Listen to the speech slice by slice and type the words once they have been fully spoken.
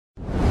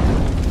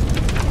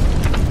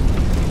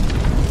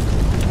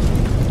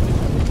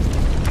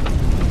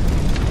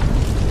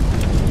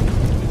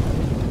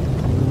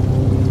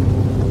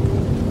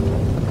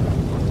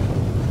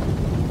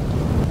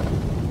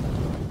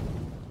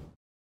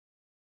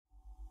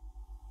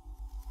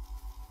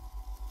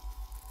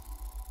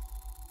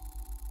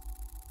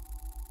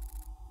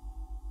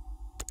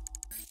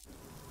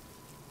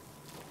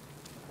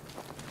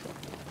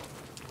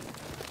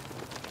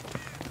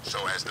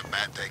So has the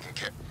Bat taken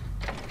care?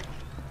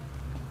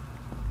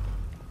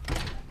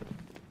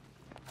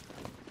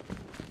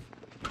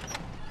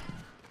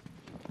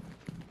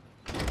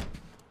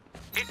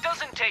 It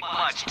doesn't take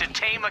much to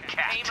tame a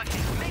cat.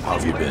 How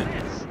have you been?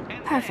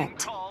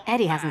 Perfect.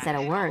 Eddie hasn't said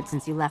a word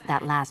since you left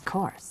that last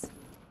course.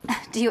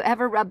 Do you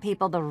ever rub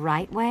people the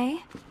right way?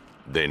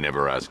 They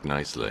never ask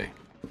nicely.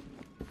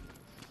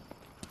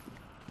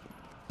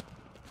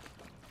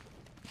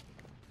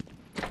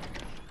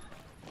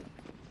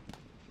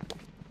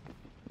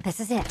 This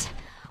is it.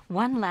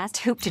 One last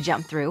hoop to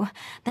jump through,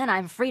 then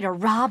I'm free to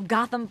rob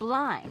Gotham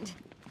blind.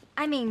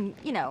 I mean,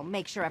 you know,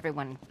 make sure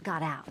everyone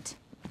got out.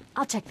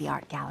 I'll check the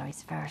art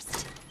galleries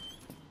first.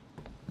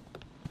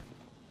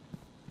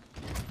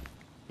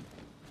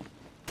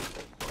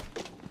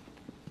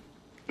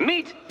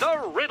 Meet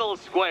the Riddle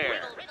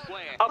Square,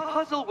 a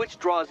puzzle which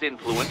draws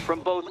influence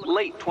from both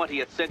late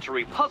 20th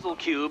century puzzle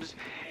cubes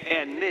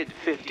and mid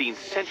 15th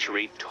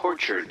century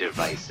torture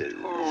devices.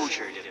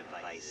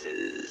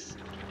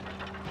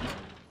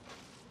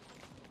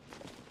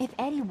 If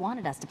Eddie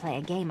wanted us to play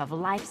a game of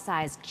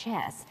life-size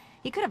chess,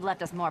 he could have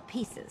left us more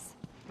pieces.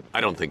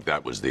 I don't think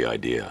that was the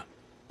idea.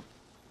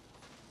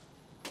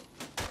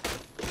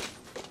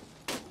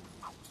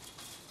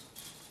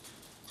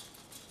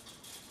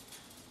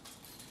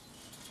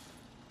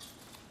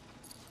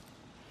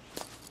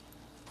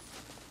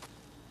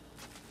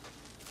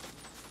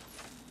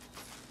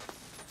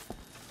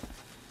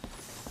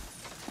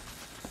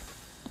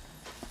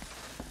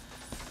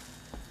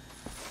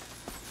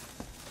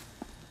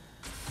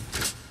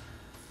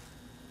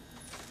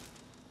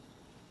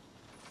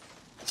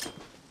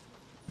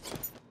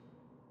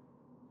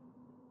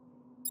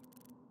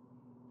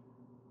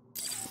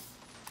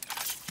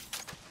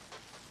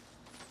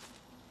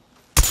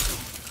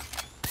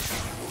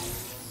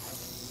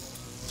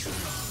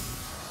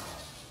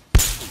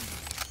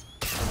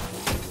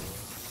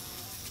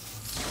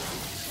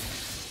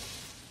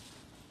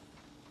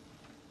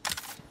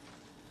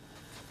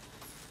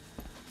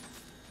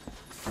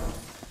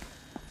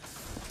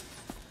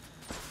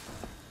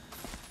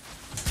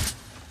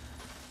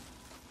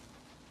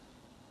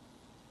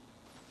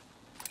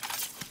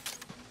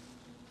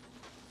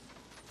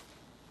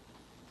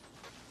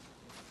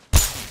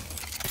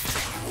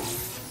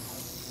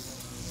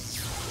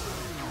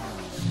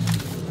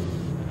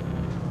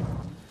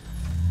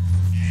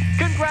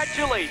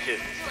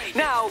 Congratulations!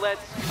 Now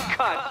let's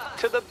cut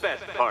to the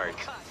best part.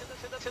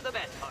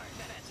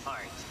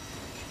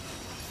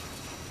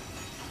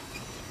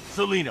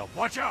 Selina,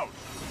 watch out!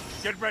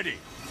 Get ready!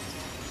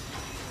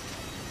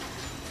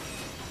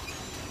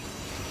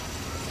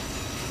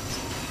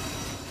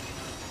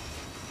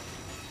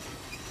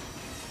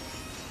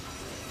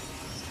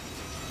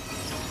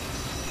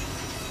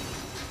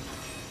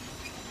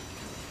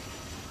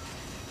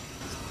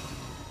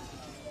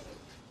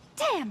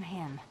 Damn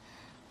him!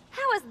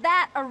 How is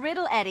that a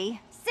riddle,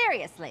 Eddie?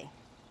 Seriously.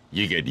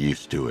 You get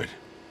used to it.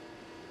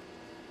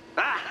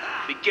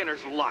 Ah!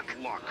 Beginner's luck.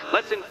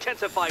 Let's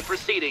intensify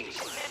proceedings.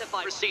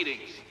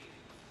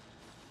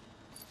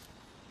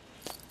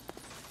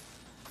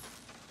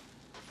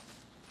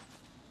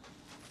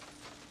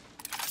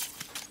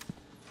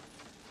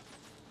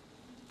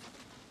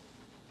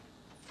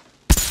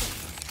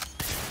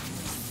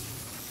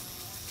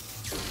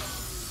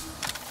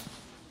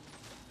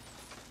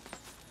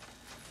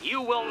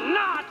 You will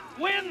not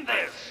win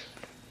this!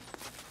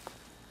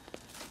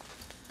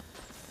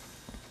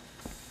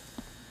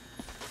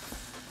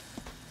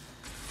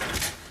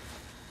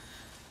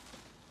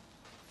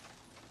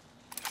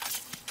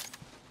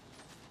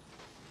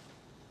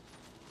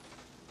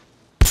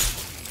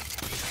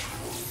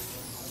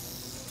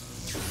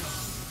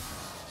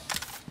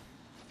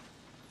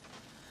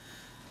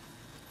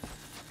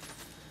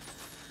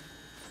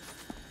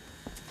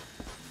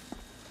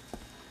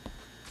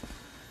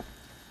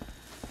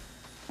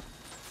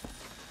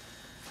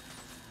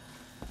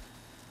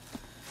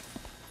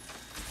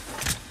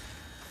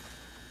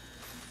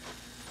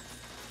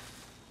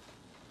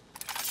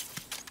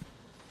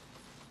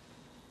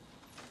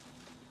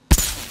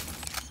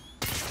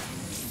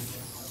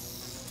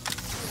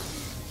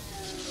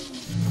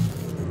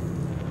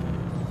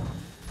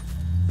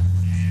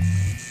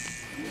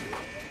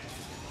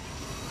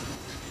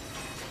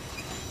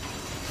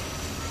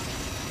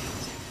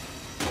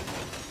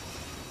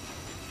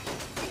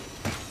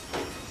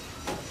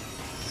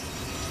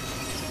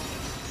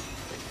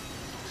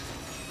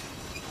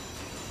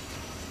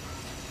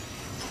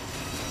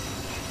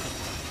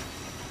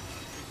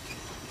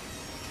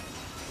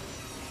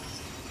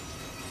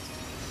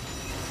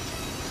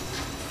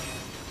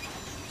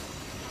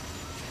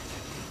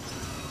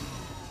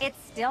 It's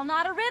still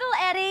not a riddle,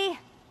 Eddie.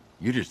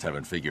 You just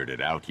haven't figured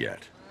it out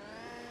yet.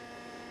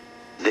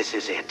 This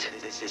is it.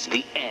 This is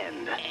the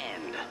end.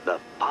 The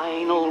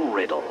final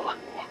riddle.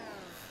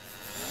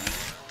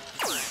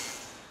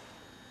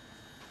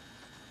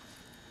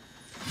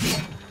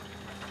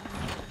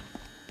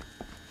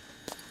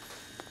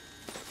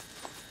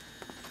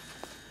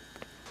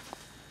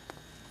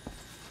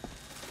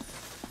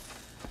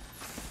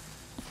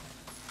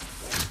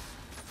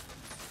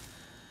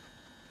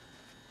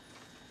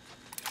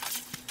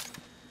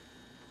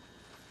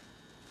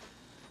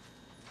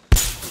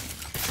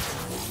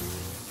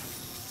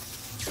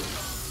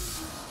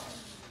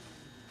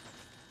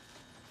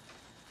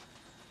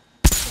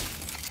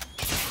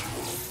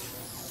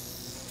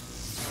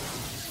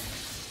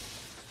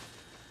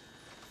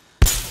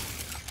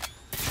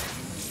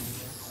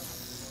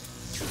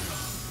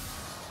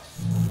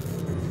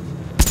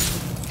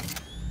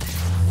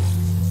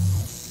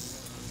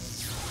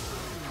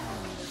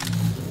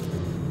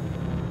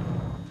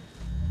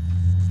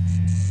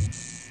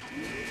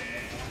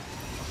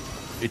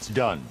 It's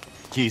done.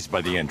 Keys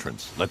by the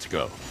entrance. Let's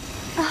go.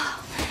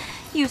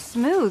 You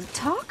smooth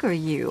talker,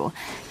 you.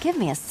 Give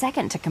me a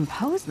second to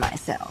compose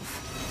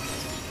myself.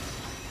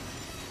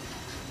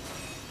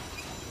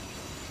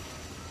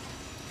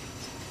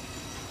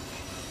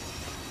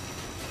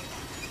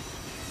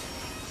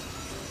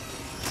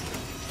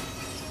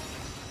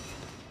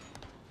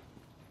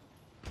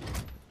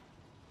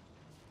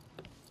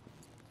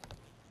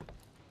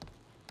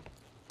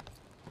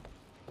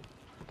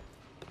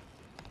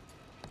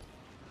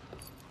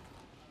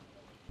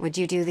 Would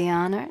you do the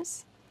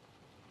honors?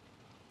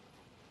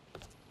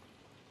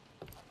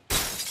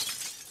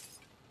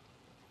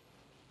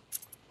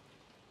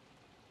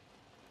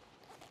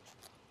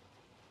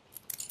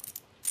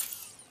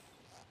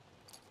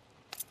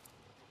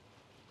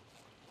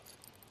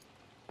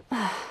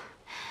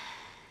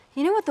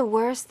 You know what the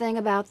worst thing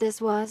about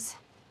this was?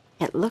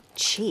 It looked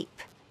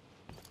cheap.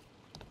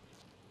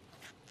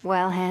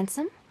 Well,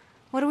 handsome,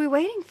 what are we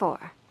waiting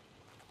for?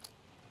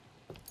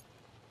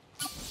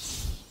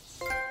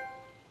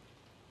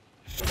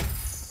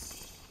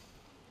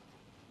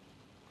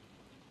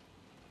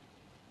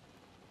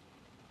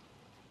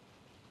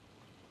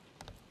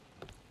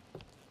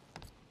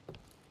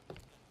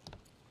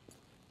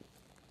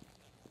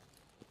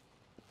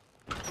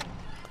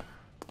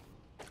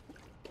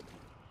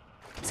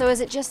 So is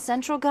it just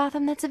central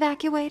Gotham that's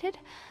evacuated?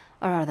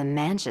 Or are the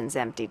mansions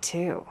empty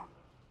too?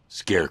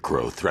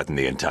 Scarecrow threatened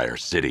the entire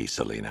city,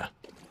 Selina.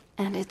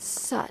 And it's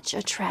such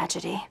a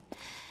tragedy.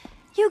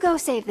 You go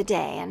save the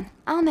day, and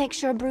I'll make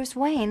sure Bruce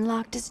Wayne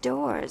locked his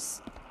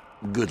doors.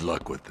 Good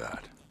luck with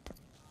that.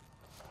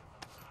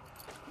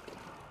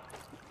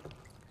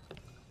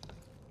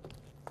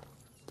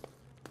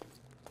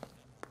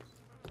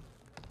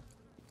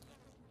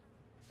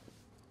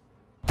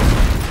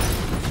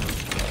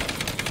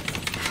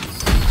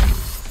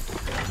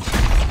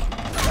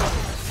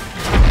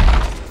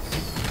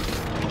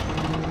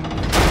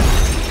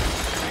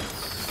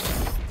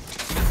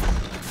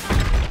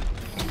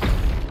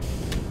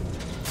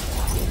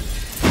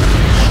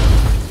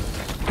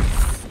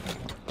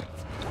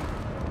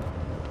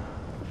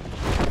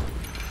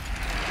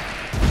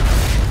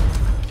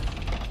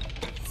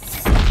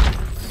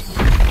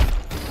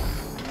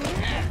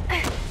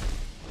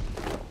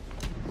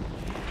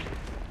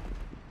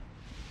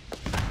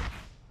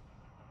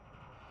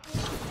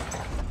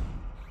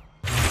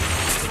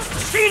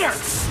 Cheater!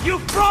 You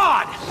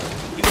fraud!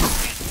 You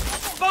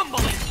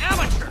bumbling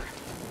amateur!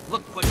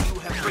 Look what you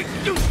have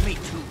reduced me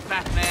to,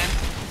 Batman!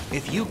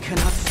 If you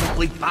cannot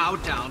simply bow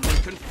down when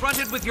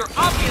confronted with your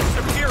obvious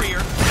superior,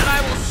 then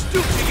I will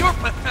stoop to your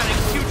pathetic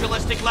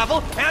pugilistic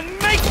level and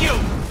make you!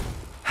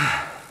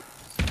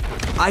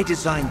 I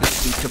designed this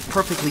suit to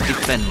perfectly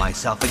defend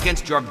myself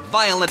against your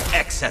violent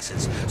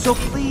excesses, so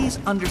please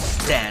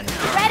understand,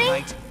 Ready?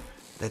 Knight,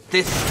 that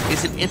this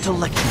is an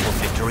intellectual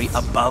victory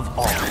above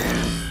all.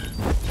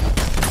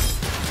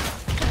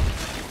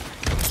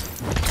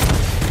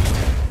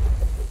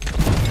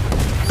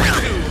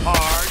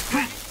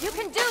 You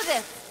can do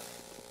this!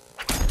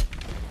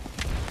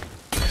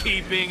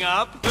 Keeping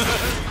up? You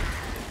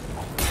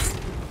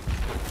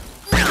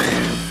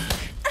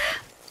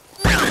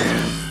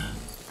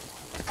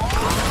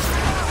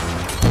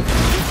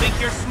think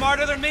you're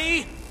smarter than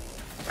me?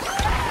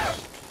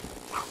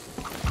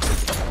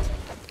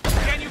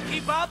 Can you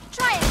keep up?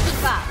 Try and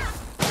keep up!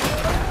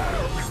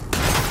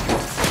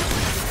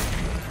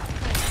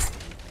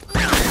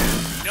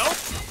 Nope.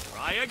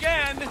 Try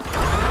again.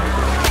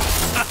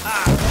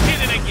 Hit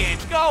it again.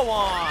 Go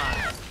on.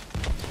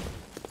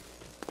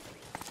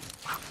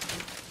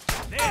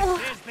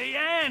 This is the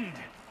end.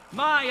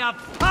 My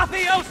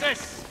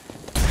apotheosis.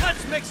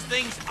 Let's mix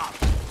things up.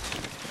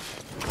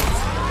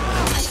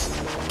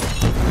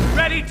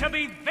 Ready to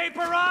be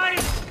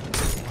vaporized?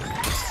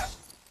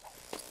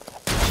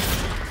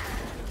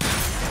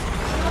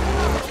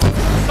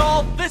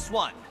 Solve this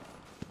one.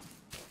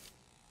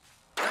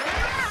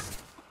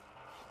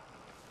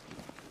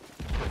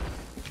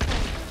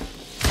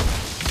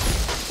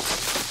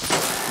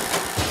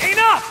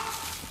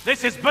 Enough!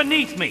 This is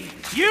beneath me.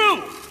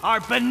 You are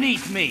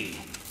beneath me.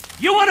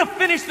 You want to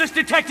finish this,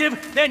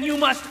 detective? Then you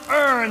must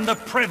earn the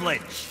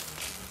privilege.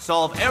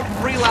 Solve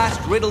every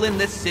last riddle in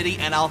this city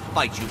and I'll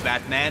fight you,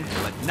 Batman,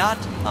 but not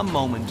a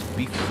moment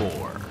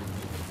before.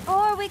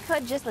 Or we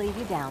could just leave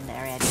you down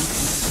there, Eddie.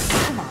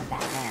 Come on,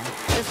 Batman.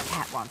 This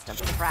cat wants to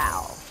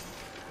prowl.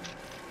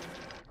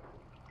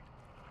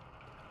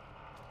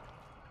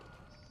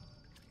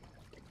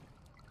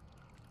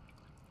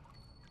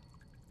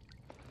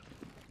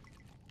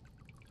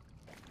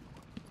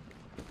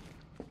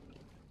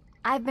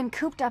 I've been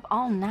cooped up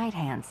all night,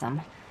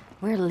 handsome.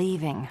 We're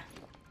leaving.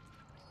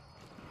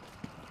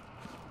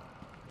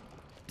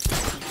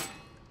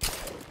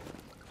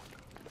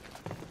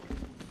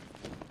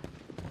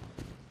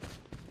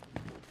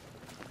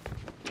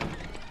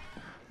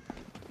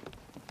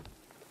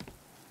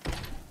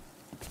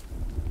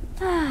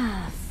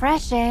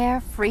 Fresh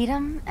air,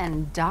 freedom,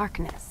 and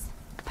darkness.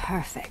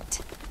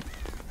 Perfect.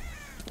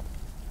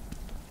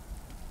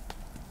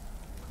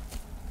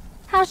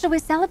 How shall we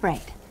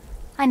celebrate?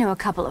 I know a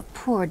couple of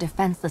poor,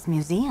 defenseless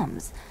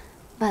museums.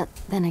 But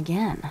then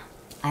again,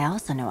 I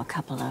also know a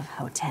couple of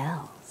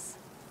hotels.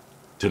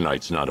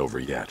 Tonight's not over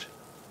yet.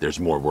 There's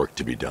more work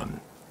to be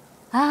done.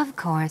 Of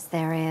course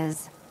there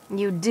is.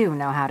 You do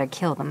know how to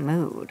kill the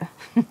mood.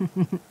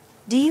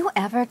 Do you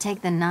ever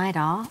take the night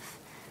off?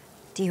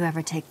 Do you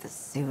ever take the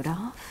suit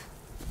off?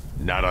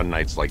 Not on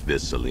nights like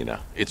this,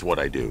 Selina. It's what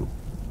I do.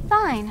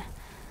 Fine.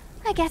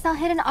 I guess I'll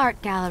hit an art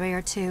gallery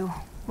or two,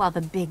 while the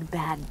big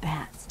bad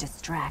bat's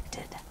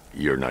distracted.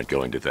 You're not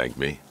going to thank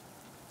me?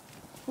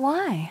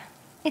 Why?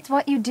 It's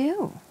what you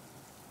do.